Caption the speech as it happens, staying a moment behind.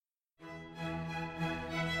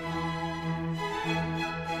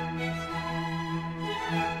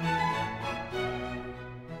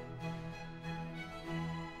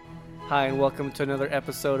Hi, and welcome to another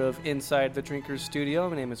episode of Inside the Drinkers Studio.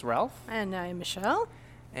 My name is Ralph. And I'm Michelle.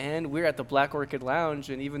 And we're at the Black Orchid Lounge,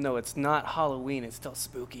 and even though it's not Halloween, it's still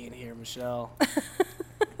spooky in here, Michelle.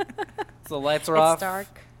 So the lights are off. It's dark.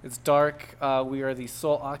 It's dark. We are the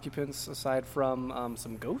sole occupants, aside from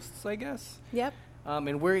some ghosts, I guess. Yep.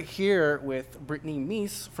 And we're here with Brittany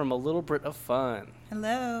Meese from A Little Brit of Fun.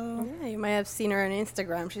 Hello. Yeah, you might have seen her on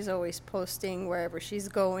Instagram. She's always posting wherever she's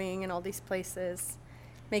going and all these places,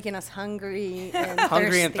 making us hungry and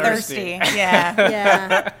Hungry and thirsty. Yeah.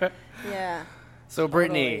 Yeah. Yeah. So,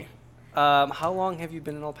 Brittany, how long have you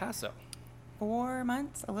been in El Paso? 4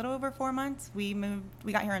 months, a little over 4 months. We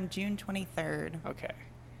got here on June 23rd. Okay.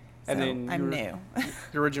 So And then I'm new.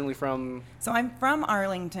 You're originally from... So I'm from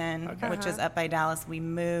Arlington, Okay. which is up by Dallas. We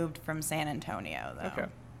moved from San Antonio, though. Okay.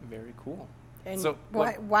 Very cool. And So,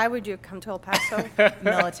 why would you come to El Paso?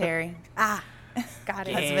 Military. Got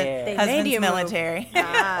it. Yeah. They made Husband's you move. military.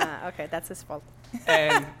 Okay, that's his fault.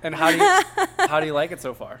 And how do you like it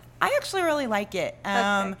so far? I actually really like it.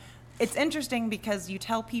 Okay. It's interesting because you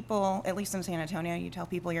tell people, at least in San Antonio, you tell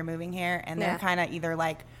people you're moving here, and they're Yeah. kind of either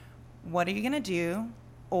like, what are you going to do?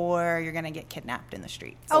 Or you're going to get kidnapped in the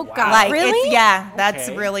streets. Oh, wow. God, Like, really? That's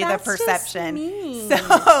Okay. really That's the just perception. mean.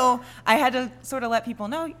 So I had to sort of let people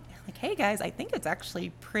know, like, hey guys, I think it's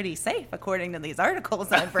actually pretty safe according to these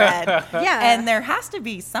articles I've read. Yeah. And there has to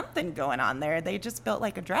be something going on there. They just built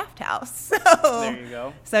like a draft house. There you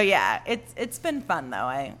go. So yeah, it's been fun though.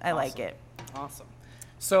 I like Awesome. it. Awesome.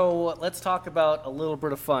 So let's talk about A Little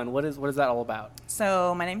Bit of Fun. What is that all about?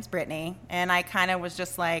 So my name's Brittany, and I kind of was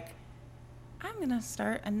just like, I'm going to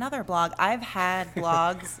start another blog. I've had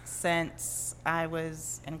blogs since I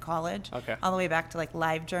was in college, Okay. all the way back to like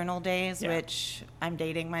live journal days, Yeah. which I'm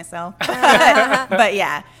dating myself. But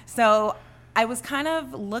yeah, so I was kind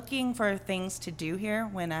of looking for things to do here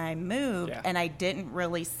when I moved, Yeah. and I didn't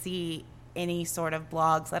really see any sort of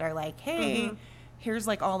blogs that are like, hey, here's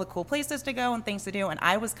like all the cool places to go and things to do. And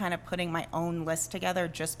I was kind of putting my own list together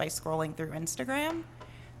just by scrolling through Instagram.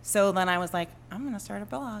 So then I was like, I'm going to start a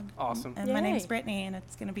blog. Awesome. And my Yay. name's Brittany, and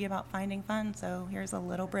it's going to be about finding fun. So here's a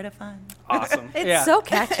little bit of fun. Awesome. It's yeah. so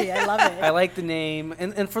catchy. I love it. I like the name.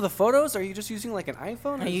 And for the photos, are you just using like an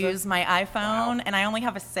iPhone? or I is use my iPhone, Wow. and I only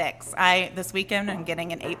have a 6. This weekend I'm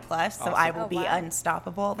getting an 8+, so Awesome. I will Oh, be wow.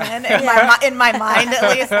 unstoppable then, in my mind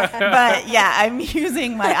at least. But yeah, I'm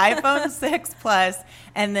using my iPhone 6 Plus,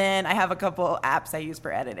 and then I have a couple apps I use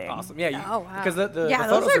for editing. Awesome. Yeah. Oh, wow. Because the yeah,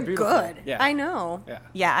 photos those are beautiful. good. Yeah. I know. Yeah.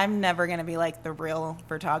 Yeah, I'm never going to be like the real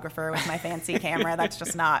photographer with my fancy camera. That's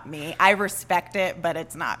just not me. I respect it, but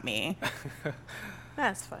it's not me.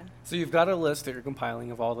 That's fun. So you've got a list that you're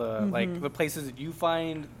compiling of all the like the places that you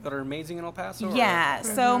find that are amazing in El Paso? or- Yeah,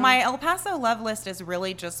 so my El Paso love list is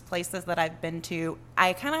really just places that I've been to.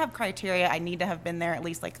 I kind of have criteria. I need to have been there at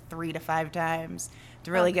least like 3 to 5 times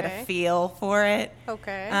to really get Okay. a feel for it.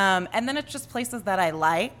 Okay. And then it's just places that I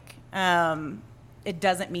like. It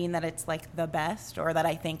doesn't mean that it's like the best or that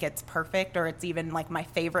I think it's perfect or it's even like my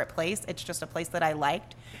favorite place. It's just a place that I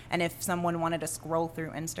liked. And if someone wanted to scroll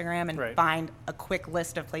through Instagram and Right. find a quick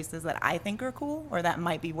list of places that I think are cool or that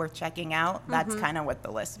might be worth checking out, that's kind of what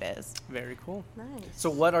the list is. Very cool. Nice.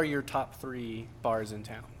 So what are your top 3 bars in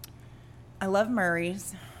town? I love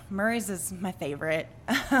Murray's. Murray's is my favorite.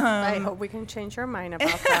 I hope we can change your mind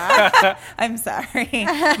about that. I'm sorry,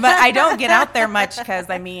 but I don't get out there much because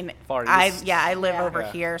I mean, Far I east. live Yeah. over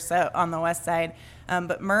Yeah. here, so on the west side.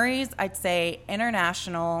 But Murray's, I'd say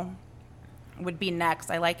International would be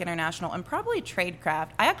next. I like International and probably Tradecraft.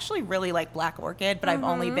 I actually really like Black Orchid, but I've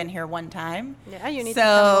only been here one time. Yeah, you need So to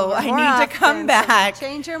come over I more need to come often, so back.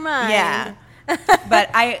 change your mind. Yeah. But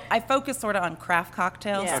I focus sort of on craft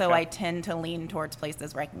cocktails, Yeah. so Okay. I tend to lean towards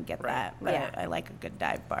places where I can get Right. that. But Yeah. I like a good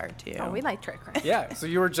dive bar too. Oh, we like Tradecraft. Yeah. So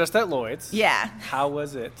you were just at Lloyd's. Yeah. How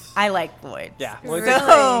was it? I like Lloyd's. Yeah. Really? Lloyd's-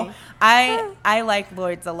 So I like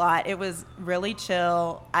Lloyd's a lot. It was really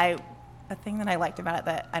chill. A thing that I liked about it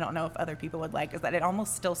that I don't know if other people would like is that it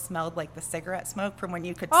almost still smelled like the cigarette smoke from when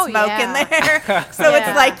you could Oh, smoke yeah. in there. So Yeah.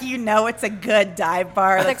 it's like it's a good dive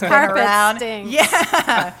bar that's been carpet around. stinks.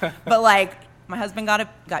 Yeah, but like my husband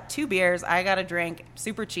got 2 beers. I got a drink,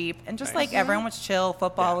 super cheap, and just Nice. like everyone was chill.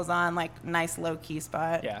 Football Yeah. was on, like nice low key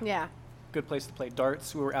spot. Yeah. Yeah. Good place to play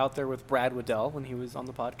darts. We were out there with Brad Waddell when he was on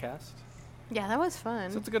the podcast. Yeah, that was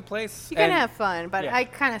fun. So it's a good place. You can And- have fun, but yeah. I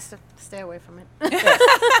kind of stay away from it.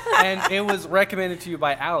 And it was recommended to you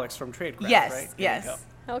by Alex from Tradecraft, Yes, right? There you yes.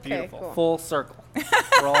 go. Okay, Beautiful. cool. Full circle.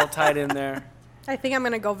 We're all tied in there. I think I'm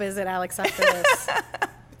going to go visit Alex after this.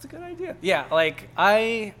 It's a good idea. Yeah, like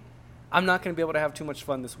I'm not going to be able to have too much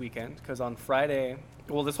fun this weekend because on Friday,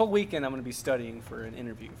 well, this whole weekend I'm going to be studying for an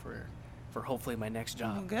interview for for hopefully my next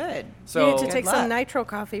job. Good. So you need to Good take luck. some nitro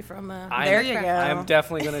coffee from. There you go. I am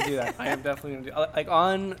definitely going to do that. I am definitely going to do like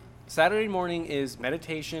on Saturday morning is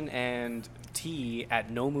meditation and tea at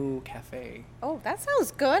Nomu Cafe. Oh, that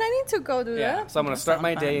sounds good. I need to go do Yeah, that. so I'm going to That start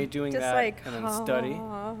my sounds day fun. doing Just that like, and then study.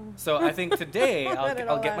 oh. So I think today Let it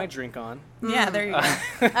I'll all get my out. drink on. Yeah, there you go. All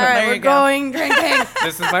right, There we're you go. going drinking.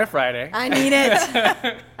 This is my Friday. I need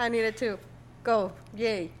it. I need it too. Go.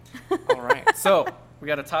 Yay. All right. So we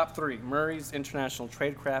got a top 3. Murray's International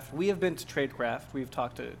Tradecraft. We have been to Tradecraft. We've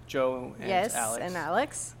talked to Joe and Yes, Alex. and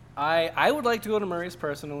Alex. I would like to go to Murray's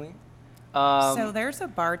personally. So there's a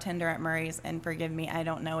bartender at Murray's, and forgive me, I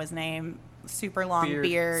don't know his name. Super long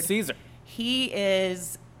beard. Caesar. He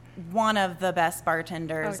is one of the best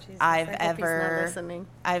bartenders Jesus, I've I hope he's not ever listening.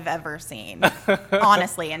 seen.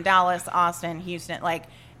 Honestly, in Dallas, Austin, Houston, like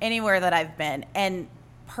anywhere that I've been, and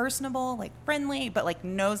personable, like friendly, but like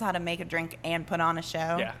knows how to make a drink and put on a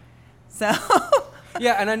show. Yeah. So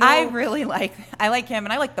Yeah, and I know. I like him,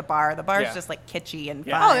 and I like the bar. The bar's Yeah. just like kitschy and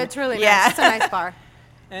Yeah. fun. Oh, it's really Yeah. nice. It's a nice bar.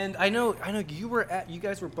 And I know you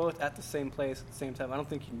guys were both at the same place at the same time. I don't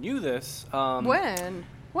think you knew this. When?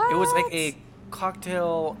 What? It was like a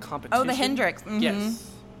cocktail competition. Oh, the Hendrix. Mhm. Yes.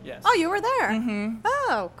 Yes. Oh, you were there. Mm-hmm.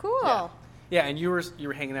 Oh, cool. Yeah. Yeah, and you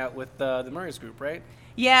were hanging out with the Murray's group, right?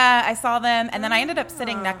 Yeah, I saw them, and then I ended up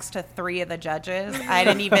sitting next to 3 of the judges. I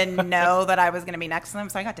didn't even know that I was going to be next to them,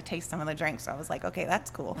 so I got to taste some of the drinks. So I was like, okay,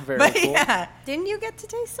 that's cool. Very but cool. yeah, Didn't you get to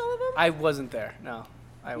taste all of them? I wasn't there. No.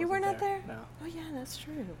 You were not there? No. Oh, yeah, that's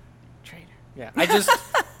true. Traitor. Yeah.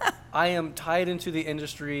 I am tied into the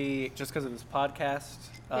industry just because of this podcast,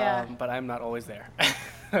 Yeah. but I'm not always there.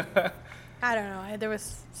 I don't know. There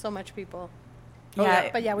was so much people. Oh, yeah.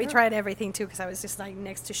 But yeah, we tried everything too because I was just like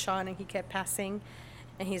next to Sean and he kept passing.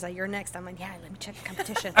 And he's like, "You're next." I'm like, "Yeah, let me check the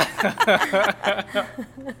competition."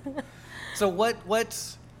 So what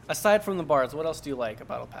aside from the bars, what else do you like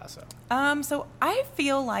about El Paso? So I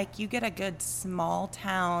feel like you get a good small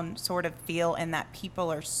town sort of feel in that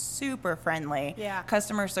people are super friendly. Yeah.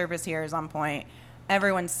 Customer service here is on point.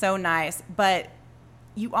 Everyone's so nice, but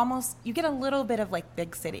you get a little bit of like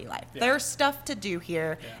big city life. Yeah. There's stuff to do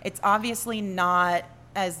here. Yeah. It's obviously not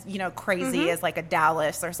as, crazy as like a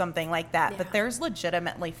Dallas or something like that, but Yeah. there's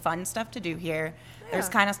legitimately fun stuff to do here. There's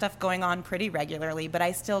Yeah. kind of stuff going on pretty regularly, but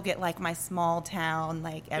I still get like my small town,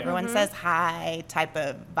 like everyone says hi type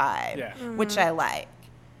of vibe, Yeah. which I like.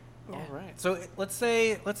 All right. So let's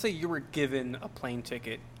say you were given a plane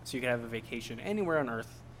ticket so you could have a vacation anywhere on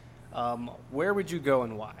Earth. Where would you go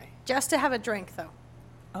and why? Just to have a drink, though.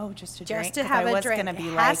 Oh, just to Just drink? to 'Cause have I a was drink. gonna be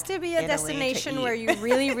It like has to be a Italy to destination eat. where you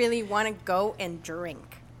really, really want to go and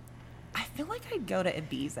drink. I feel like I'd go to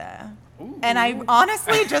Ibiza. Ooh. And I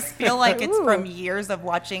honestly just feel like it's Ooh. from years of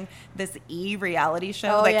watching this reality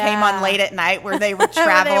show Oh, that came on yeah. late at night where they would Where they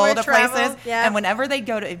travel would to travel, places. yeah. And whenever they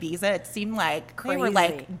go to Ibiza, it seemed like they were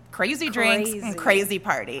like crazy drinks Crazy. and crazy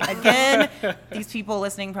party. Again, these people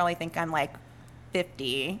listening probably think I'm like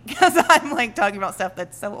 50 because I'm like talking about stuff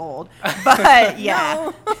that's so old. But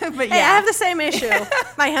yeah. But yeah. Hey, I have the same issue.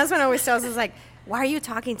 My husband always tells us, like, "Why are you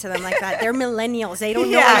talking to them like that? They're millennials. They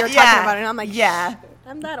don't know what you're talking about." And I'm like, yeah.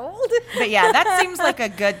 I'm that old. But yeah, that seems like a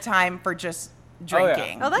good time for just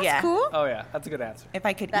drinking. Oh, that's Yeah. cool. Oh yeah, that's a good answer. If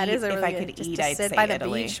I could That eat, is a if really I good, could just eat, to I'd sit say by the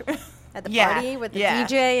Italy. beach at the Yeah, party with the yeah.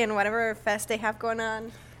 DJ and whatever fest they have going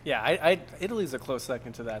on. Yeah, Italy's a close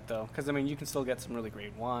second to that though, because I mean you can still get some really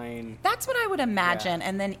great wine. That's what I would imagine, Yeah.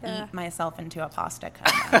 and then Yeah. eat myself into a pasta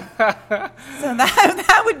coma. So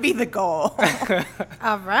that would be the goal.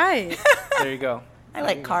 All right. There you go. I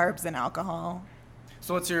like carbs and alcohol.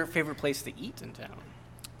 So what's your favorite place to eat in town?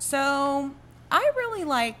 So I really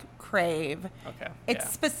like Crave. Okay. It's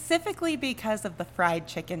yeah. specifically because of the fried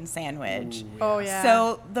chicken sandwich. Ooh, Oh, yeah.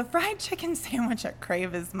 So the fried chicken sandwich at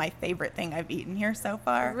Crave is my favorite thing I've eaten here so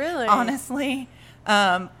far. Really? Honestly.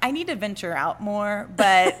 I need to venture out more,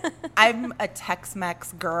 but I'm a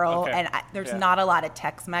Tex-Mex girl, Okay. and there's Yeah. not a lot of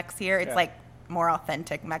Tex-Mex here. It's Yeah. like more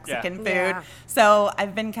authentic Mexican food. Yeah. So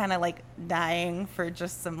I've been kind of like dying for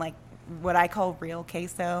just some like what I call real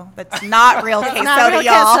queso. That's not real queso not real to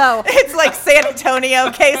y'all. queso. It's like San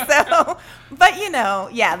Antonio queso. But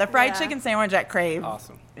yeah, the fried Yeah. chicken sandwich at Crave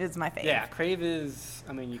Awesome. is my favorite. Yeah, Crave is.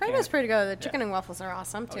 I mean, you Crave can't. is pretty good. The chicken and waffles are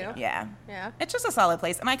awesome too. yeah. Yeah. Yeah. It's just a solid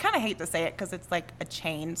place. And I kind of hate to say it because it's like a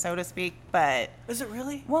chain, so to speak. But, Is it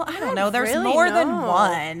really? well, I I don't know. There's really more than know.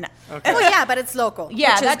 one. Okay. Well, yeah, but it's local. Yeah,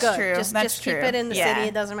 which is that's good. true. Just That's keep true. it in the Yeah. city.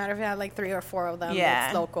 It doesn't matter if you have like 3 or 4 of them. Yeah.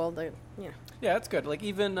 It's local. Yeah, that's good. Like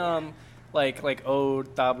even like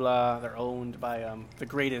Ode, Tabla, they're owned by the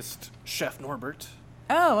greatest chef Norbert.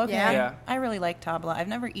 Oh, okay. Yeah. I really like Tabla. I've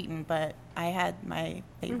never eaten, but I had my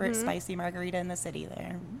favorite Mm-hmm. spicy margarita in the city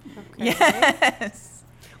there. Okay. Yes.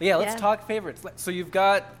 Yeah, let's Yeah. talk favorites. So you've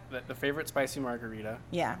got the favorite spicy margarita.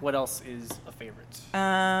 Yeah. What else is a favorite?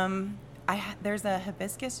 There's a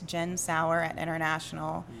hibiscus gin sour at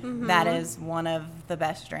International. Mm-hmm. That is one of the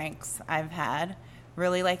best drinks I've had.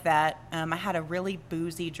 Really like that. I had a really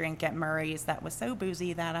boozy drink at Murray's that was so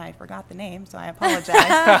boozy that I forgot the name, so I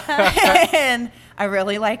apologize. And I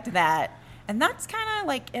really liked that. And that's kind of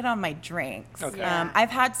like it on my drinks. Okay. Yeah. I've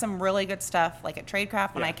had some really good stuff, like at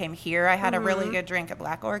Tradecraft when Yeah. I came here. I had a really Mm-hmm. good drink at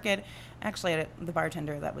Black Orchid. Actually, the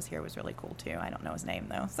bartender that was here was really cool too. I don't know his name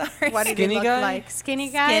though. Sorry. What did Skinny he look guy? like? Skinny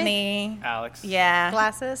guy? Skinny. Alex. Yeah.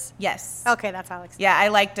 Glasses? Yes. Okay, that's Alex. Yeah, I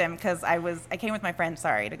liked him because I came with my friend.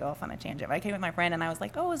 Sorry to go off on a tangent, but I came with my friend and I was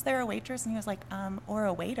like, "Oh, is there a waitress?" And he was like, "Or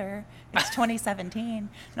a waiter? It's 2017." And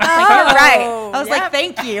I was like, "You're right." I was like, Yep.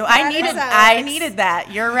 "Thank you. That is I Alex. needed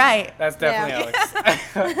that. You're right. That's definitely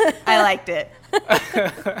Alex. I liked it."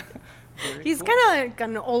 Very He's cool. kind of like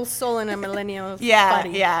an old soul and a millennial Yeah,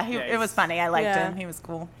 buddy. yeah. Yeah, It was funny. I liked Yeah. him. He was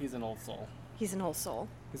cool. He's an old soul. He's an old soul.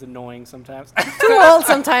 He's annoying sometimes. Too old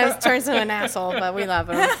sometimes turns into an asshole, but we love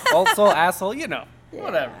him. Old soul, asshole, you know.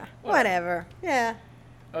 Whatever. Yeah. Whatever. Yeah.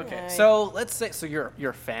 Okay, Right. so let's say you're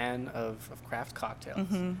a fan of craft cocktails.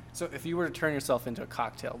 Mm-hmm. So if you were to turn yourself into a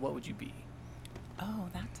cocktail, what would you be? Oh,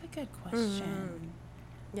 that's a good question.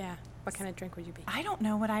 Yeah. What kind of drink would you be? I don't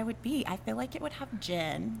know what I would be. I feel like it would have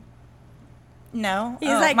gin. No, He's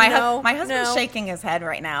like, my no, my husband's no. shaking his head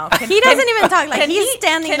right now. He doesn't even talk. Like can he's he-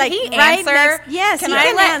 standing can like he right answer? next. Yes, Can he I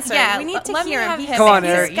can let- answer. yeah, we need to let me hear him. have He's, him Come on,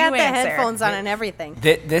 he's Eric. got You the answer. headphones on and everything.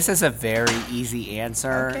 This is a very easy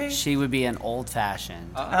answer. Okay. She would be an old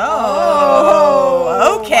fashioned.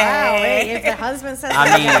 Oh, okay. Wow. Hey, if the husband says I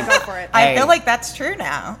that, mean- yeah, go for it. I Hey. feel like that's true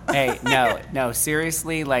now. Hey, no,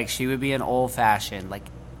 seriously, like she would be an old fashioned. Like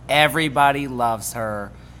everybody loves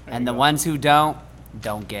her, and the ones who don't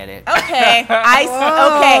get it. Okay,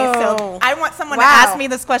 Whoa. so I want someone to Wow. ask me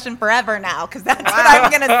this question forever now because that's what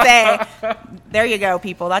I'm gonna say. There you go,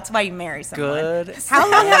 people. That's why you marry someone. Good. How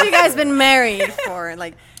long have you guys been married for?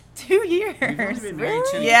 Like 2 years. Been married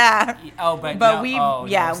to- Yeah. Oh, but But we've-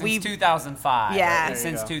 yeah, since we've- 2005. Yeah. There you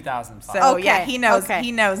Since go. 2005. So Okay, yeah, he knows. okay.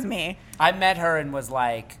 He knows me. I met her and was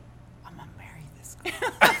like, I'm gonna marry this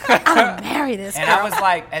girl. I'm gonna marry this And girl. I was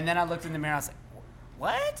like, and then I looked in the mirror. I was like,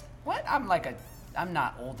 what? What? I'm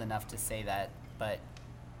not old enough to say that, but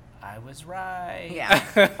I was right. Yeah.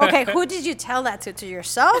 Okay, who did you tell that to? To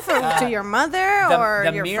yourself or to your mother or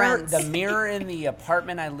your mirror, friends? the mirror in the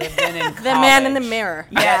apartment I lived in college. The man in the mirror.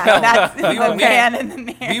 Yeah, no, that's we the were- man in the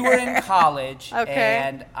mirror. We were in college, Okay.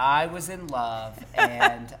 and I was in love,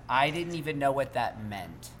 and I didn't even know what that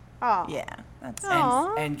meant. Oh. Yeah, that's.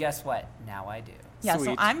 Aw. And guess what? Now I do. Yeah, so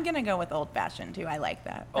Sweet. I'm gonna go with old fashioned too. I like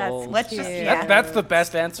that. Old Let's just cute. yeah. That's the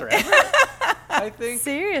best answer ever. I think.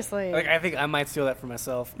 Seriously. Like, I think I might steal that for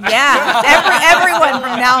myself. Yeah, everyone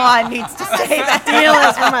from now on needs to say that. Steal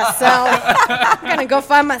this for myself. I'm gonna go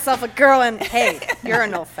find myself a girl and hey, you're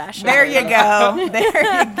an old fashioned. There you go. There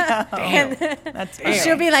you go. That's And funny.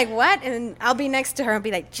 she'll be like, "What?" And I'll be next to her and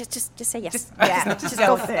be like, "Just say yes. Just- yeah, just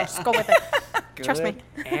go with it. Just go with it. Trust me."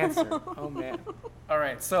 Good answer. Oh man. All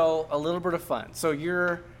right. So a little bit of fun. So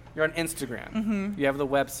you're on Instagram. Mm-hmm. You have the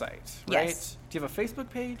website, right? Yes. Do you have a Facebook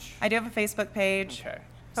page? I do have a Facebook page, Okay.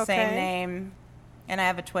 Okay. same name, and I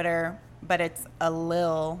have a Twitter, but it's a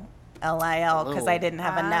Lil. L-I-L because I didn't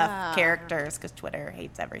have Ah. enough characters because Twitter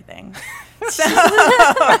hates everything. So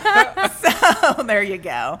there you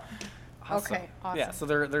go. Awesome. Okay, awesome. Yeah. So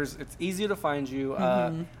there's it's easy to find you.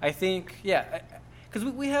 I think because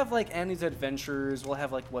we have like Annie's Adventures. We'll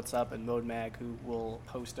have like What's Up and Mode Mag who will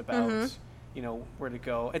post about you know where to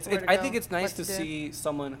go. Where to I go, think it's nice what to to do. see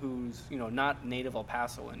someone who's you know not native El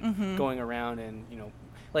Pasoan going around and you know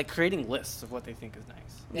like creating lists of what they think is nice.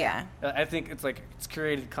 Yeah. I think it's like it's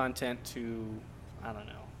curated content to I don't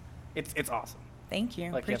know. It's awesome. Thank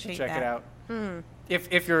you. Like Appreciate you have to check that. it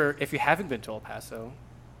out. If you haven't been to El Paso,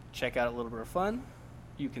 check out A Little Bit of Fun.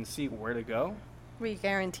 You can see where to go. We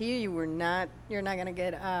guarantee you're not gonna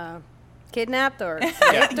get kidnapped or raped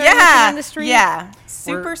or Yeah. anything in the street. Yeah.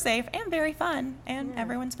 Super We're- safe and very fun, and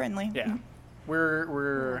everyone's friendly. Yeah,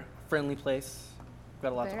 we're a friendly place.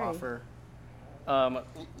 Got a lot Very. to offer.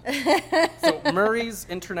 So Murray's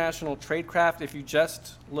International Tradecraft. If you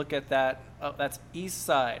just look at that, that's East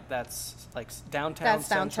Side. That's like downtown. That's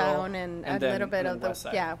Central, downtown and a then- little bit and then of the West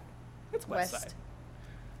Side. yeah. It's West West.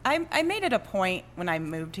 Side. I made it a point when I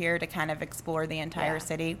moved here to kind of explore the entire Yeah.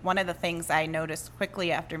 city. One of the things I noticed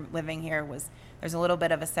quickly after living here was there's a little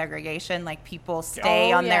bit of a segregation. Like people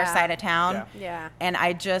stay Oh, on their yeah. side of town. Yeah. Yeah. And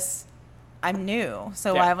I just I'm new.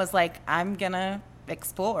 So Yeah. I was like, I'm going to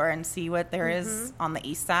explore and see what there is on the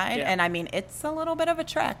east side. Yeah. And I mean, it's a little bit of a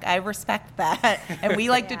trek. I respect that. And we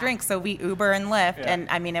like to drink, so we Uber and Lyft. Yeah. And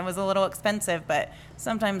I mean, it was a little expensive, but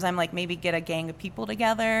sometimes I'm like, maybe get a gang of people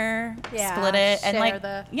together, Yeah, split it, and share like,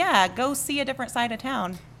 the- go see a different side of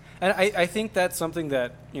town. And I think that's something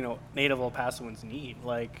that, native El Pasoans need.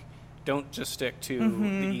 Like, don't just stick to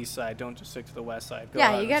the east side. Don't just stick to the west side. Go out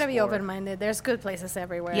Yeah, you and got to be explore. open-minded. There's good places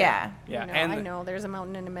everywhere. Yeah. Yeah, I and- know there's a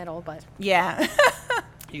mountain in the middle, but Yeah.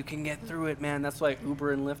 You can get through it, man. That's why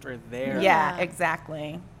Uber and Lyft are there. Yeah, Yeah.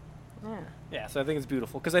 exactly. yeah. Yeah, so I think it's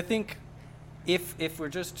beautiful. Because I think if we're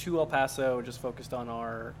just to El Paso, just focused on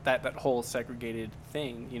our that whole segregated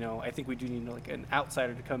thing, I think we do need like an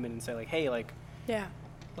outsider to come in and say like, hey, like Yeah.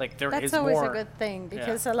 there is That's always more. a good thing Yeah.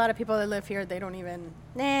 because a lot of people that live here, they don't even,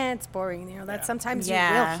 it's boring. That Yeah. sometimes you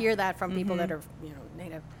Yeah. will hear that from people that are,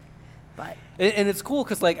 native. But And it's cool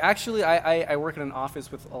because, like, actually, I work in an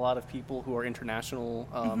office with a lot of people who are international,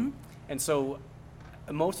 and so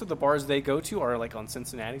most of the bars they go to are like on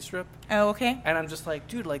Cincinnati Strip, Oh, okay. and I'm just like,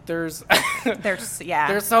 dude, like, there's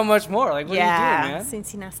There's so much more. Like, what Yeah. are you doing, man?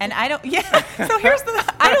 Cincinnati. And I don't, so here's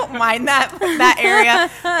I don't mind that area.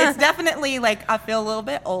 It's definitely like, I feel a little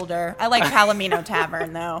bit older. I like Palomino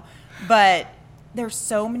Tavern though, but there's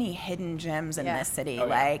so many hidden gems in Yeah. this city. Oh,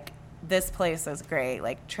 yeah. Like, this place is great.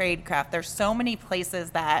 Like, Tradecraft. There's so many places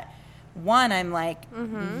that, one, I'm like,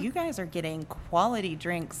 you guys are getting quality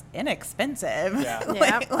drinks inexpensive. Yeah.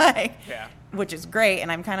 like, Yeah. which is great.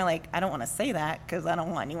 And I'm kind of like, I don't want to say that because I don't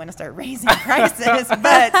want anyone to start raising prices.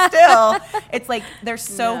 But still, it's like there's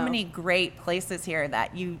so No. many great places here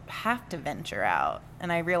that you have to venture out.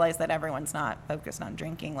 And I realize that everyone's not focused on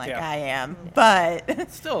drinking like Yeah. I am.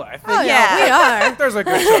 But Still, I think Oh, yeah, we are. there's a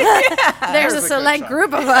good chunk. There's There's a a good select chunk.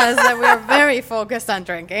 group of us that we're very focused on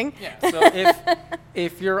drinking. Yeah. So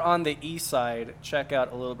if you're on the east side, check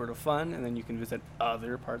out A Little Bit of Fun, and then you can visit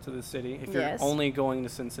other parts of the city. If you're Yes. only going to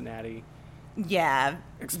Cincinnati, yeah,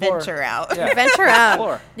 Explore. venture out. yeah, Venture out.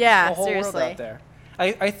 explore. Yeah, the whole seriously. world out there.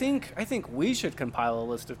 I think we should compile a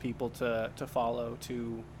list of people to follow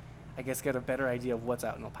to, I guess, get a better idea of what's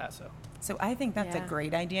out in El Paso. So I think that's Yeah. a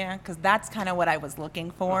great idea because that's kind of what I was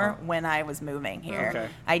looking for when I was moving here. Okay.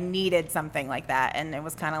 I needed something like that, and it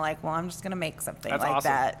was kind of like, well, I'm just gonna make something That's like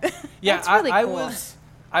awesome. that. Yeah, That's really I cool.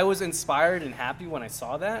 I was inspired and happy when I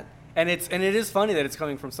saw that, and it is funny that it's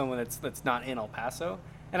coming from someone that's not in El Paso,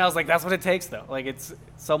 and I was like, that's what it takes though. Like, it's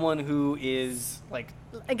someone who is like,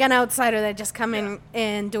 Like an outsider that just coming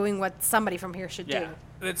and doing what somebody from here should yeah,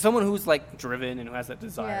 do. it's someone who's like driven and who has that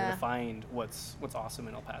desire Yeah. to find what's awesome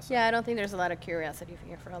in El Paso. Yeah, I don't think there's a lot of curiosity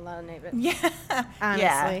here for a lot of neighbors. Yeah.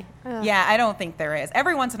 Honestly. Yeah. Ugh. Yeah, I don't think there is.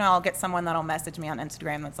 Every once in a while, I'll get someone that'll message me on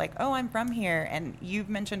Instagram that's like, oh, I'm from here. And you've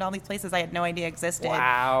mentioned all these places I had no idea existed.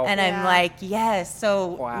 Wow. And I'm Yeah. like, yes. So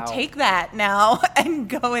Wow. take that now and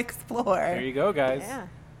go explore. There you go, guys. Yeah.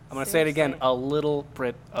 I'm gonna say it again. Seriously. A little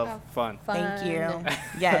bit of fun. Thank you. Fun.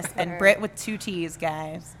 Yes. And Alright. Brit with 2 T's,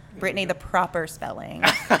 guys. Brittany, the proper spelling.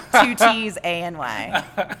 2 T's, A-N-Y.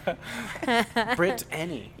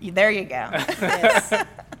 Brittany. There you go. Yes.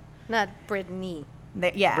 Not Brittany.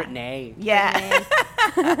 Yeah. Brittany. Yeah.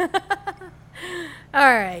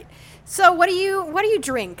 All right. So what do you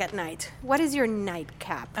drink at night? What is your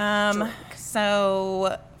nightcap? drink?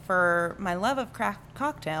 So for my love of craft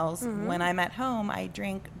cocktails, Mm-hmm. when I'm at home, I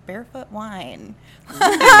drink barefoot wine.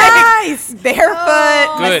 Nice. Barefoot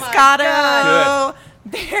Oh Good. Moscato,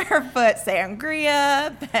 barefoot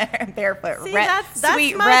sangria, barefoot See, red, that's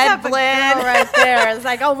sweet my red type of girl blend. right there. It's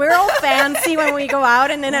like, oh, we're all fancy when we go out,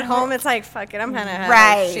 and then at home it's like, fuck it, I'm gonna have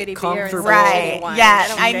Right. a shitty beer and Comfortable. some Right. shitty wine. Yeah.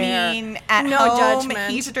 don't I care. mean, at No home, judgment.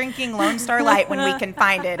 he's drinking Lone Star Light when we can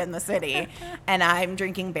find it in the city, and I'm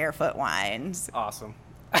drinking barefoot wines. Awesome.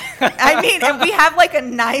 I mean, and we have like a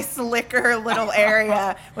nice liquor little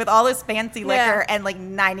area with all this fancy liquor, Yeah. and like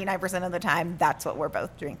 99% of the time, that's what we're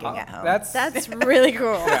both drinking at home. That's really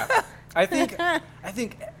cool. yeah. I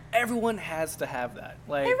think everyone has to have that.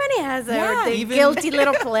 Like, Everybody has their Yeah, even- guilty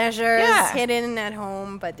little pleasures Yeah. hidden at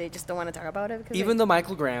home, but they just don't want to talk about it because even the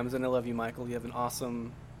Michael Grahams, and I love you, Michael. You have an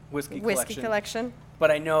awesome whiskey collection.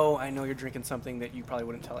 But I know you're drinking something that you probably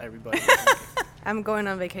wouldn't tell everybody. I'm going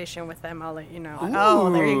on vacation with them. I'll let you know.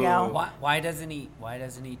 Oh, there you go. Why doesn't he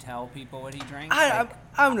tell people what he drinks?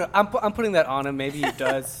 I'm putting that on him. Maybe he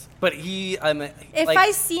does, but If like, I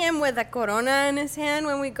see him with a Corona in his hand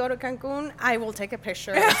when we go to Cancun, I will take a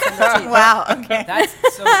picture. And send it to you. Wow. Okay.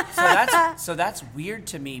 So that's weird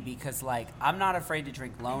to me because like I'm not afraid to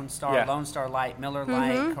drink Lone Star, Yeah. Lone Star Light, Miller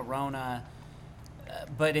Lite, Corona.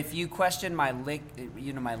 But if you question my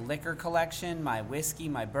my liquor collection, my whiskey,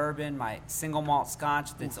 my bourbon, my single malt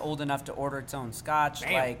scotch that's old enough to order its own scotch,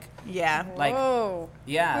 Damn. Whoa.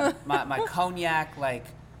 my cognac,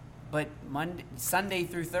 but Sunday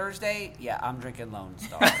through Thursday, I'm drinking Lone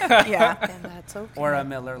Star Yeah. And that's okay. or a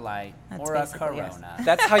Miller Lite That's or a basically yes. Corona.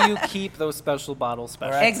 That's how you keep those special bottles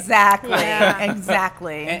special. Exactly. Yeah.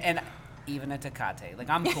 Exactly. and even a Tecate.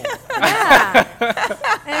 I'm cool.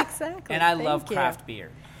 Yeah. Exactly. And I love Thank you. craft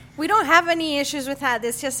beer. We don't have any issues with that.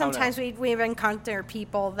 It's just Oh, no. sometimes we encounter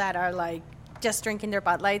people that are like just drinking their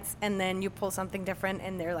Bud Lights, and then you pull something different,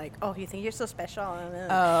 and they're like, "Oh, you think you're so special?"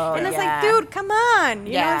 Oh, and it's yeah. like, dude, come on.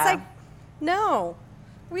 You know, Yeah. it's like, no.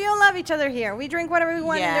 We all love each other here. We drink whatever we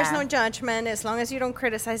want, and there's Yeah. no judgment as long as you don't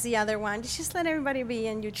criticize the other one. Just let everybody be,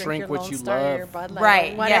 and you drink your what Lone you Star or love. your Bud Light,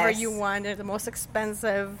 Right, or whatever yes. you want. They're the most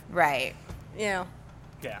expensive. Right. You know,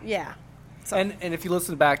 Yeah. yeah. So, And if you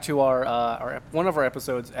listen back to our one of our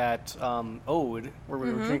episodes at Ode, where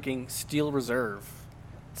we were drinking Steel Reserve.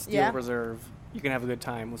 Steel Yeah. Reserve. You can have a good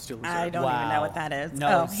time with Steel Reserve. I don't even know what that is.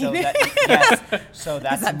 No, Oh. so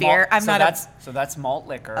that's that beer? I'm so not a- that's malt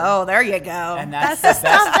liquor. Oh, there you go. and that's that's the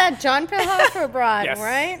stuff that John Pilhofer brought, Yes.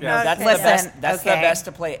 right? Yeah. That's Okay. the best. Listen, That's the okay. best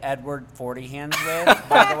to play Edward 40 hands with.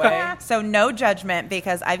 By the way, So no judgment,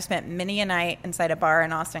 because I've spent many a night inside a bar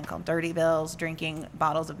in Austin called Dirty Bill's drinking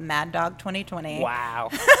bottles of Mad Dog 2020. Wow.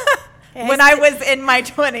 When I was in my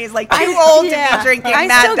 20s, like too old to be drinking I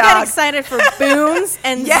Mad still Dog. get excited for Boone's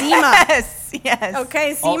and Zima. Yes, yes.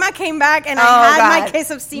 Okay, Zima came back, and Oh, I had my God.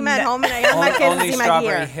 case of Zima at home, and I had my case of only Zima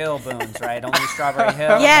Strawberry here. Hill Boones, right? Only Strawberry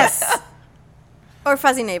Hill. Yes. Or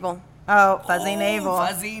Fuzzy Navel. Oh, Fuzzy Navel.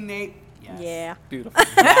 Fuzzy Nate. Yes. Yeah. Beautiful.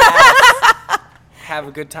 Have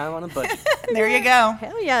a good time on a budget. There you go.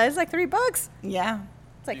 Hell yeah, it's like $3. Yeah,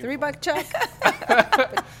 It's like $3 check,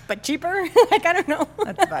 but cheaper. Like, I don't know.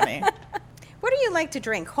 that's funny. What do you like to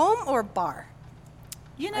drink, home or bar?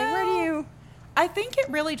 You know, Like, where do you? I think it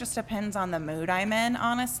really just depends on the mood I'm in,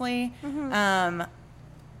 honestly.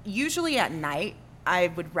 Usually at night, I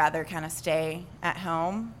would rather kind of stay at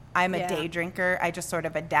home. I'm a Yeah. day drinker. I just sort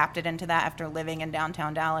of adapted into that after living in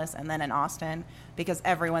downtown Dallas and then in Austin, because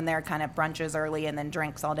everyone there kind of brunches early and then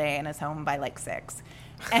drinks all day and is home by like 6.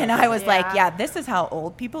 And I was like, yeah, this is how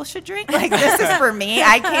old people should drink. Like, this is for me.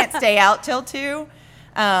 I can't stay out till 2.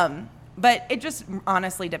 But it just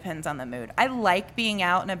honestly depends on the mood. I like being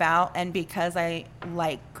out and about, and because I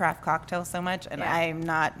like craft cocktails so much, and Yeah. I'm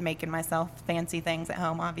not making myself fancy things at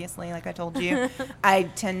home, obviously, like I told you, I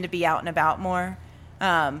tend to be out and about more.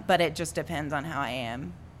 But it just depends on how I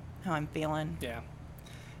am, how I'm feeling. Yeah.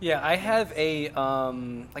 Yeah, I have I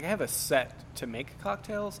have a set to make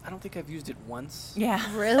cocktails. I don't think I've used it once. Yeah.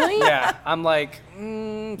 Really? Yeah, I'm like,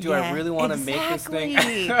 do I really want to make this thing?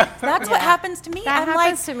 Exactly. That's what happens to me. That I'm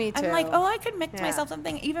happens like, to me, I'm like, too. oh, I could make Yeah. myself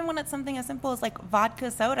something, even when it's something as simple as like vodka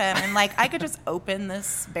soda. And I'm like, I could just open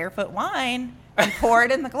this barefoot wine and pour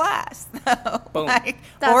it in the glass. So, Boom. like,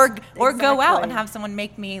 That's or go out exactly. and have someone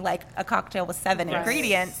make me like a cocktail with 7 Right.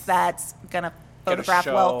 ingredients that's gonna Get a photograph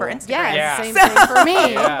well for show. Instagram. Yeah, Yeah. same thing for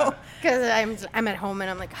me. Yeah. Because I'm at home and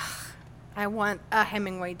I'm like, I want a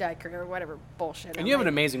Hemingway Daiquiri or whatever bullshit. And I'm you have an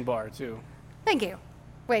like, amazing bar too. Thank you.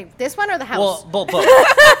 Wait, this one or the house? Well, both. Both.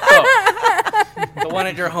 The one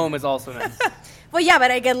at your home is also nice. Well, yeah,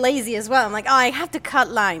 but I get lazy as well. I'm like, oh, I have to cut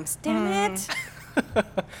limes. Damn it.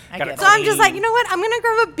 I Gotta get So it. I'm just like, you know what? I'm going to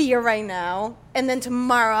grab a beer right now, and then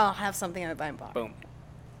tomorrow I'll have something at my bar. Boom.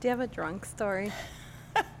 Do you have a drunk story?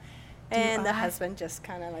 And the husband just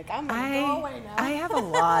kind of like, I'm going to go away now. I have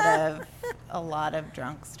a lot of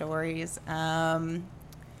drunk stories.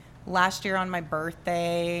 Last year on my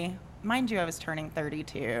birthday, mind you, I was turning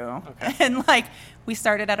 32, and like we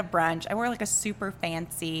started at a brunch. I wore like a super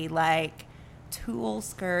fancy like tulle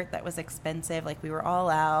skirt that was expensive. Like, we were all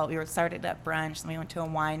out. We were started at brunch, and we went to a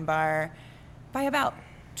wine bar. By about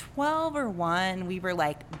 12 or 1, we were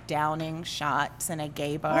like downing shots in a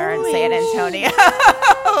gay bar in San Antonio.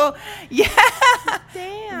 Yeah.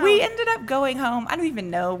 Damn. We ended up going home. I don't even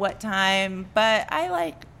know what time, but I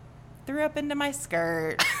like threw up into my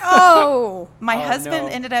skirt. Oh. My Oh, husband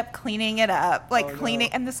no. ended up cleaning it up, like Oh, no.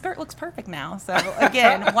 cleaning, and the skirt looks perfect now. So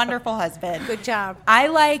again, wonderful husband. Good job. I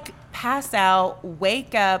like pass out,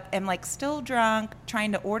 wake up, and like still drunk,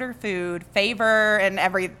 trying to order food. Favor and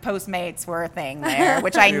every Postmates were a thing there,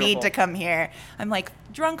 which I need Beautiful. to come here. I'm like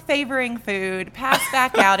drunk favoring food, pass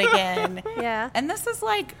back out again. Yeah. And this is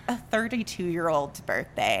like a 32-year-old's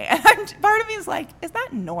birthday. And part of me is like, is that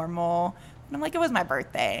normal? And I'm like, it was my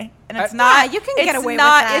birthday. And it's Yeah, not. you can it's get away with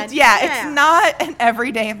not, that. It's Yeah. not an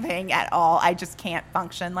everyday thing at all. I just can't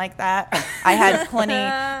function like that. I had plenty.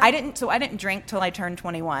 I didn't drink till I turned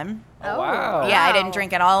 21. Oh, wow. Yeah, I didn't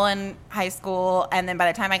drink at all in high school, and then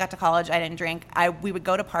by the time I got to college, I didn't drink. We would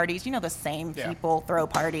go to parties. You know, the same Yeah. people throw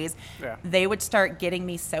parties. Yeah. They would start getting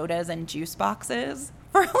me sodas and juice boxes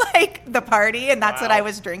for like the party, and that's what Wow. I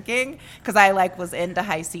was drinking because I like was into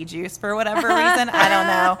high C juice for whatever reason. I don't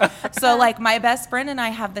know. So like my best friend and I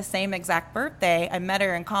have the same exact birthday. I met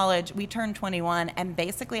her in college. We turned 21, and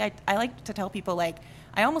basically I like to tell people like,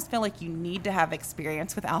 I almost feel like you need to have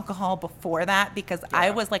experience with alcohol before that because I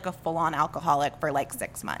was like a full-on alcoholic for like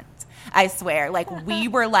 6 months. I swear. Like we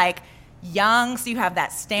were like young, so you have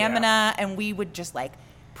that stamina, and we would just like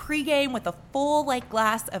pregame with a full like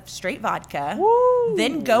glass of straight vodka,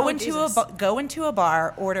 then go into a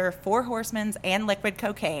bar, order 4 Horsemans and liquid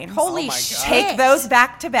cocaine. Holy Oh my shit. God. Take those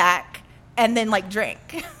back to back, and then like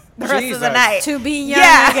drink the rest of the Jesus. night. To be young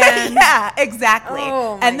yeah, again. yeah, exactly.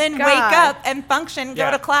 Oh, my and then God. wake up and function, go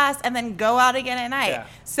Yeah. to class, and then go out again at night. Yeah.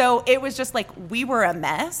 So it was just like we were a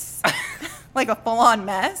mess, like a full-on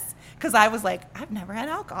mess. Because I was like, I've never had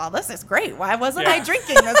alcohol. This is great. Why wasn't I Yeah.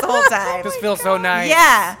 drinking this whole time? This feels so nice.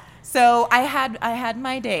 Yeah. So I had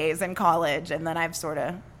my days in college, and then I've sort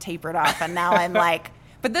of tapered off, and now I'm like.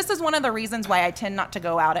 But this is one of the reasons why I tend not to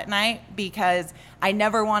go out at night, because I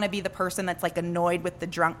never want to be the person that's like annoyed with the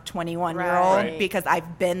drunk 21-year-old Right. because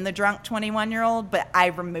I've been the drunk 21-year-old, but I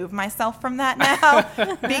remove myself from that now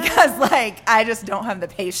because like I just don't have the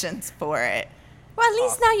patience for it. Well, at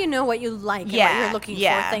least now you know what you like and what Yeah, you're looking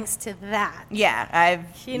yeah. for thanks to that. Yeah,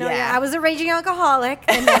 I was a raging alcoholic,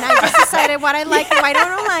 and then I just decided what I like and what I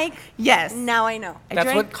don't like. yes. Now I know. I That's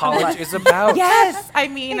drank what college is about. Yes, I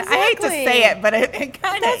mean, I hate to Exactly. say it, but it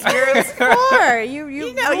kind of is. Or you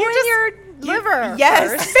know, ruin you're just- your liver. Yes,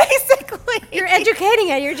 first. basically. You're educating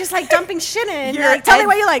it. You're just like dumping shit in. You're Like, tell me ed-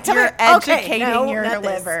 what you like. Tell you're me. Okay, educating no, your not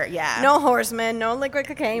this. liver, yeah. No Horseman. No liquid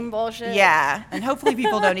cocaine bullshit. Yeah, and hopefully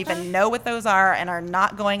people don't even know what those are and are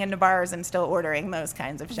not going into bars and still ordering those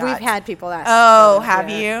kinds of shots. We've had people ask. Oh, for this, have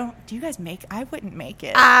yeah. you? Do you guys make? I wouldn't make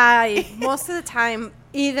it. Most of the time,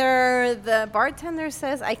 either the bartender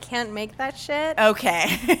says I can't make that shit,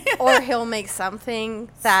 Okay. or he'll make something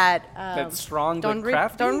that That's strong but don't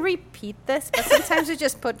crafty? don't repeat this. But sometimes we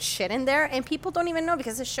just put shit in there, and people don't even know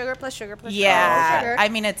because it's sugar plus sugar plus yeah, sugar. I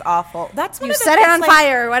mean it's awful. That's one You of the set it things, on like,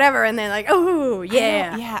 fire or whatever, and they're like, "Oh,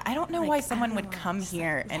 yeah." Yeah, I don't know Like, why I someone don't would know, come just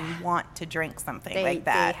here and want to drink something They, like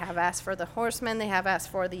that. they have asked for the Horseman. They have asked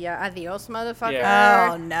for the Adios motherfucker. Yeah.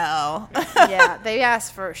 Oh no. Yeah, they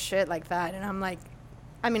asked for shit like that, and I'm like,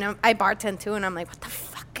 I mean, I bartend too, and I'm like, what the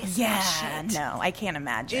fuck is Yeah, that shit? no, I can't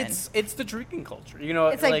imagine. It's the drinking culture. You know,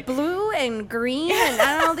 It's like blue and green and I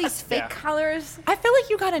don't know, all these fake Yeah. colors. I feel like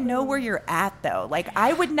you got to know where you're at, though. Like,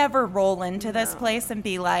 I would never roll into this place and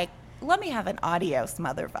be like, let me have an adios,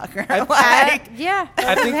 motherfucker. like, Yeah,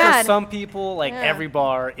 I think yeah. for some people, like Yeah. every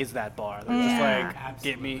bar is that bar. They're just Yeah. like,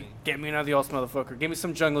 get me another Adios motherfucker. Give me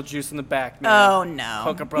some jungle juice in the back, man. oh, no.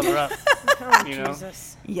 Hook a brother up. Oh, you know?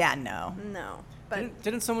 Jesus. Yeah, no. No. But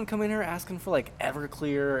Didn't someone come in here asking for like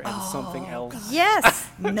Everclear and something else? yes.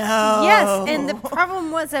 No. Yes. And the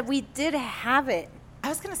problem was that we did have it. I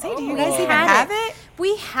was going to say, do you Oh. guys We even had have it. it?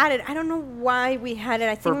 We had it. I don't know why we had it.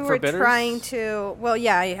 I think we For were bitters? trying to. Well,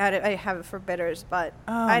 yeah, I had it. I have it for bitters, but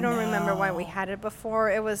Oh, I don't remember why no. we had it before.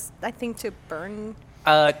 It was, I think, to burn.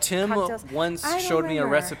 Tim Cocktails. once I don't showed me a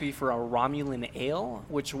remember. recipe for a Romulan ale,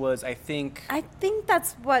 which was, I think, I think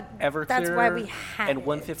that's what. Everclear That's why we had and it.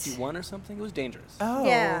 151 or something. It was dangerous. Oh.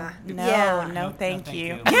 Yeah. No, Yeah. no, thank thank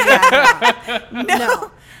you. you. Yeah. No.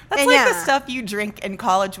 No. That's And like yeah. the stuff you drink in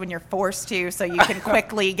college when you're forced to so you can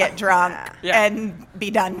quickly get drunk Yeah. and be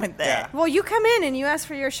done with it. Yeah. Well, you come in and you ask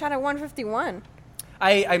for your shot at 151.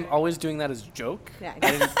 I'm always doing that as a joke. Yeah.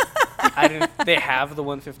 I didn't. They have the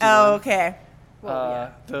 151. Oh, okay.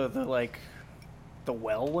 Well, The like the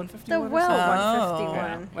well The 151. or well something?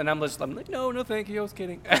 151. Yeah. And I'm like, no, thank you. I was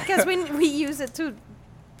kidding. Because we use it to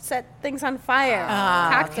set things on fire,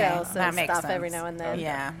 cocktails okay. That and makes stuff every sense. now and then.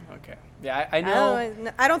 Yeah. Okay. Yeah, I know.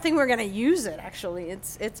 I don't think we're gonna use it. Actually,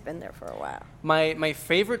 it's been there for a while. My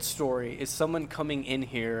favorite story is someone coming in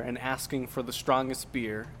here and asking for the strongest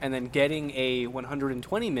beer, and then getting a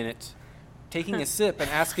 120-minute, taking a sip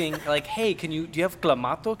and asking like, "Hey, do you have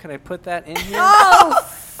Clamato? Can I put that in here?"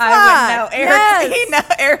 Oh, I would know. Eric, yes.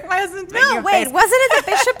 no, Eric wasn't making No, a wait, face. wasn't it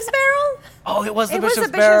the Bishop's Barrel? Oh, it was the It was Bishop's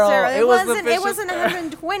the Bishop's Barrel. Barrel. It was the wasn't. It Bishop's wasn't Barrel.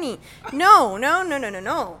 120.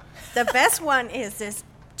 No. The best one is this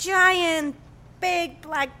giant, big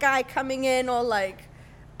black guy coming in, all like,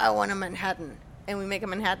 "I want a Manhattan," and we make a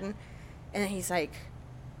Manhattan, and then he's like,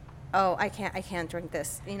 oh, I can't drink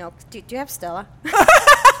this. You know, do you have Stella?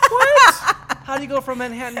 What? How do you go from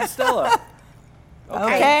Manhattan to Stella?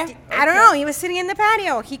 Okay. I don't know. He was sitting in the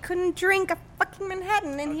patio. He couldn't drink a fucking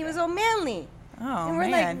Manhattan, and he was all manly. Oh, And we're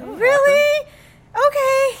man. like, really?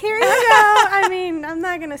 Okay, here you go. I mean, I'm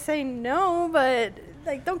not gonna say no, but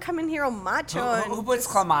like, don't come in here all macho. Who And puts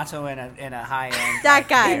Clamato in a high end? that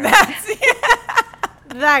guy.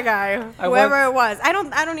 That guy, I whoever it was. I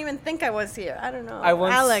don't even think I was here. I don't know.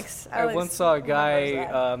 Alex. I once saw a remembers guy.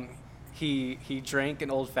 that. He drank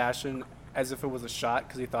an old fashioned as if it was a shot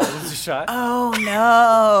because he thought it was a shot. Oh,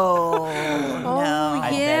 no. Oh, I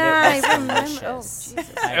yeah, bet it was I remember. Oh, delicious.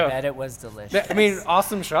 Jesus. I Yeah. bet it was delicious. I mean,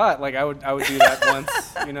 awesome shot. Like I would do that once.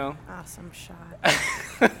 You know. Awesome shot.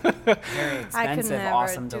 Very I expensive, could never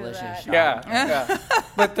awesome, do delicious that. shot. Yeah.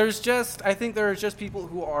 But I think there are just people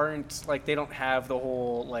who aren't like they don't have the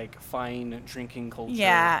whole like fine drinking culture.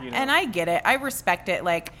 Yeah, you know? and I get it. I respect it.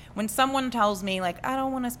 Like, when someone tells me, like, I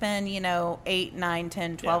don't want to spend, $8, $9,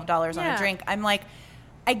 $10, $12 on Yeah. a drink, I'm like,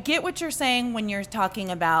 I get what you're saying when you're talking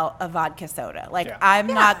about a vodka soda. Like, Yeah. I'm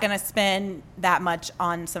not going to spend that much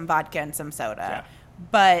on some vodka and some soda. Yeah.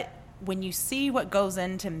 But when you see what goes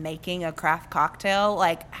into making a craft cocktail,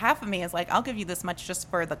 like, half of me is like, I'll give you this much just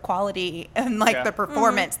for the quality and like Yeah. the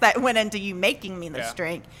performance that went into you making me this Yeah.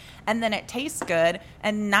 drink. And then it tastes good,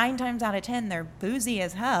 and 9 times out of 10 they're boozy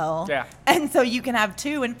as hell. Yeah. And so you can have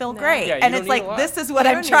 2 and feel No. great. Yeah, you and don't it's need a like, lot. this is what You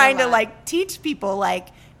I'm don't need a trying to lot. like teach people. Like,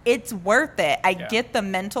 it's worth it. I Yeah. get the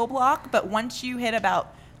mental block, but once you hit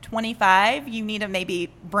about 25, you need to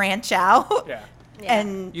maybe branch out. Yeah. Yeah.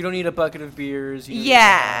 And You don't need a bucket of beers. You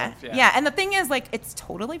yeah, don't yeah. And the thing is, like, it's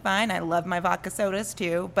totally fine. I love my vodka sodas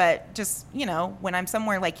too, but just, when I'm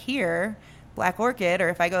somewhere like here, Black Orchid, or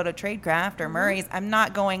if I go to Tradecraft or Murray's, I'm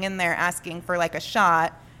not going in there asking for like a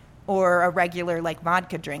shot or a regular like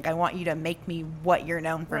vodka drink. I want you to make me what you're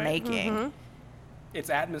known for Right. making.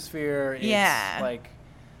 It's atmosphere. It's Yeah. like,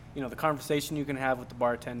 the conversation you can have with the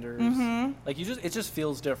bartenders. Like it just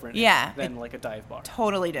feels different. Yeah. Than like a dive bar.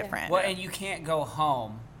 Totally different. Well, and you can't go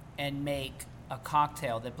home and make a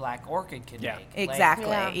cocktail that Black Orchid can Yeah. make. Exactly.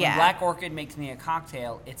 Yeah. When Yeah. Black Orchid makes me a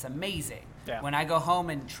cocktail, it's amazing. Yeah. When I go home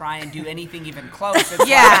and try and do anything even close, it's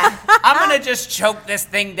Yeah. like, I'm going to just choke this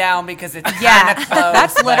thing down because it's Yeah, kind of close.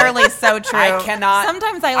 that's but literally so true. I cannot.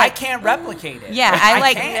 Sometimes I I like. can't replicate it. Yeah, I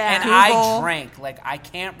like can't, and Google- I drank. Like, I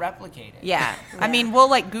can't replicate it. Yeah. I mean, we'll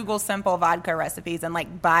like Google simple vodka recipes and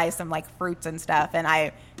like buy some like fruits and stuff. And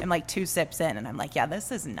I am like 2 sips in and I'm like, yeah,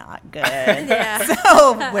 this is not good. Yeah.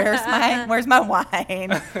 So where's my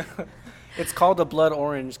wine? It's called a blood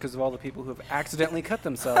orange because of all the people who have accidentally cut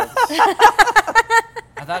themselves.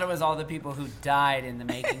 I thought it was all the people who died in the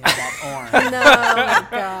making of that orange. No, oh my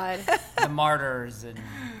God. The martyrs and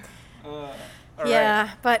All Yeah,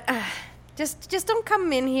 right. but just don't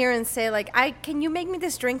come in here and say like, can you make me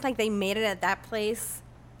this drink like they made it at that place?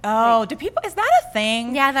 Oh, do people? Is that a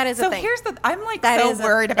thing? Yeah, that is a so thing. here's the. I'm like That so is a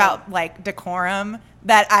worried thing. about like decorum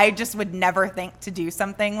that I just would never think to do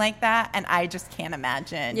something like that, and I just can't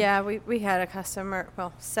imagine. Yeah, we had a customer,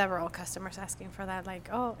 well, several customers asking for that. Like,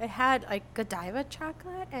 oh, it had like Godiva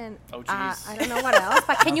chocolate and Oh, geez. I don't know what else.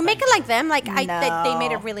 But can you make it like them? Like they made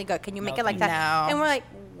No. it really good. Can you make No, it like thank that? you. And we're like,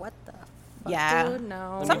 what the fuck, Yeah. dude?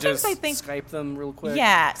 No. Let Sometimes me just I think- Skype them real quick.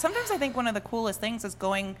 Yeah, sometimes I think one of the coolest things is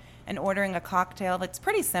going and ordering a cocktail that's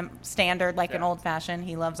pretty standard, like an Yeah. old fashioned.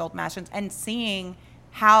 He loves old fashions, and seeing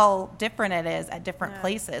how different it is at different Yeah.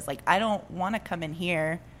 places. Like, I don't want to come in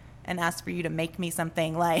here and ask for you to make me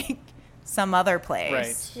something like some other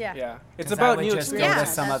place. Right. Yeah. It's 'Cause I about would new just go experiences.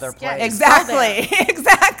 to some other yeah, place. Exactly.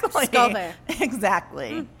 Exactly. Just go there.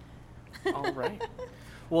 Exactly. All right.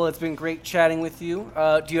 Well, it's been great chatting with you.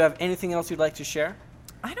 Do you have anything else you'd like to share?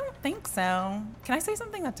 I don't think so. Can I say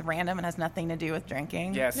something that's random and has nothing to do with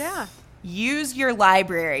drinking? Yes. Yeah. Use your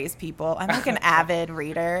libraries, people. I'm like an avid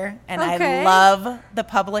reader, and Okay. I love the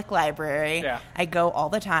public library. Yeah. I go all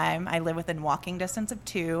the time. I live within walking distance of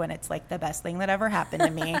 2, and it's like the best thing that ever happened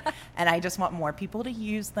to me. And I just want more people to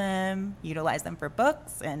use them, utilize them for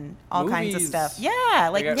books and all kinds of Movies. stuff. Yeah,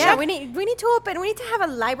 like got- Yeah, check- we need to open. We need to have a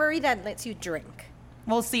library that lets you drink.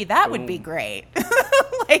 Well, see, that would be Boom. great.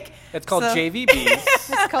 like It's called so- JVBs.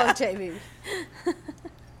 It's called JV.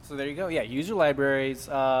 So there you go. Yeah, use your libraries.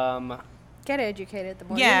 Get educated. The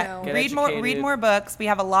more Yeah, you know. Get read educated. more books. We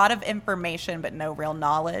have a lot of information, but no real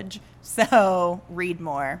knowledge. So read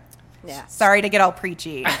more. Yeah. Sorry to get all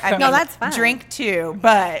preachy. I No, mean, that's fine. Drink too,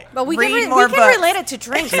 but But read more we can books. relate it to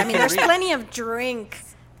drinks. I mean, there's plenty of drink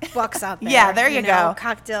books out there. Yeah, there you go.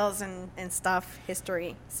 Cocktails and stuff,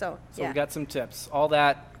 history. So, So yeah. we got some tips. All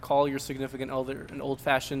that, call your significant other an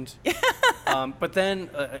old-fashioned. But then,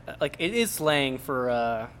 like, it is slang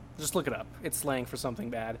for Just look it up. It's slang for something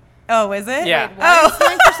bad. Oh, is it? Yeah. What is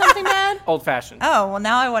slang for something bad? Old fashioned. Oh, well,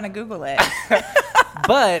 now I want to Google it.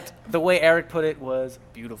 But the way Eric put it was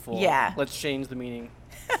beautiful. Yeah. Let's change the meaning.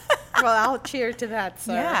 Well, I'll cheer to that,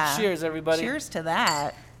 sir. Yeah. Cheers, everybody. Cheers to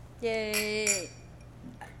that. Yay.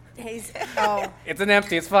 Oh, It's an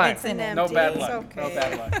empty. It's fine. It's an No empty. bad It's luck. okay. No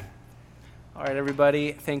bad luck. All right,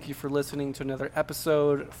 everybody. Thank you for listening to another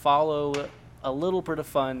episode. Follow A Little Bit of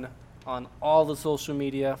Fun on all the social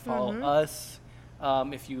media. Follow us.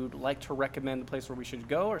 If you'd like to recommend the place where we should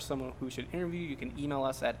go or someone who we should interview, you can email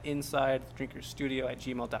us at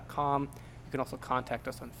insidedrinkerstudio@gmail.com. You can also contact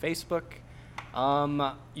us on Facebook.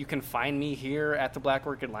 You can find me here at the Black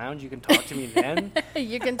Orchid Lounge. You can talk to me then.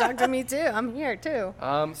 you can talk to me too. I'm here too.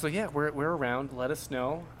 So yeah, we're around. Let us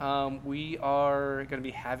know. We are going to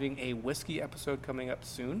be having a whiskey episode coming up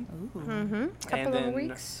soon. Couple of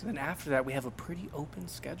weeks. Then after that, we have a pretty open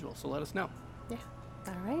schedule. So let us know. Yeah.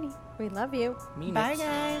 Alrighty. We love you. Mean Bye, it.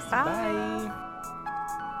 guys. Bye.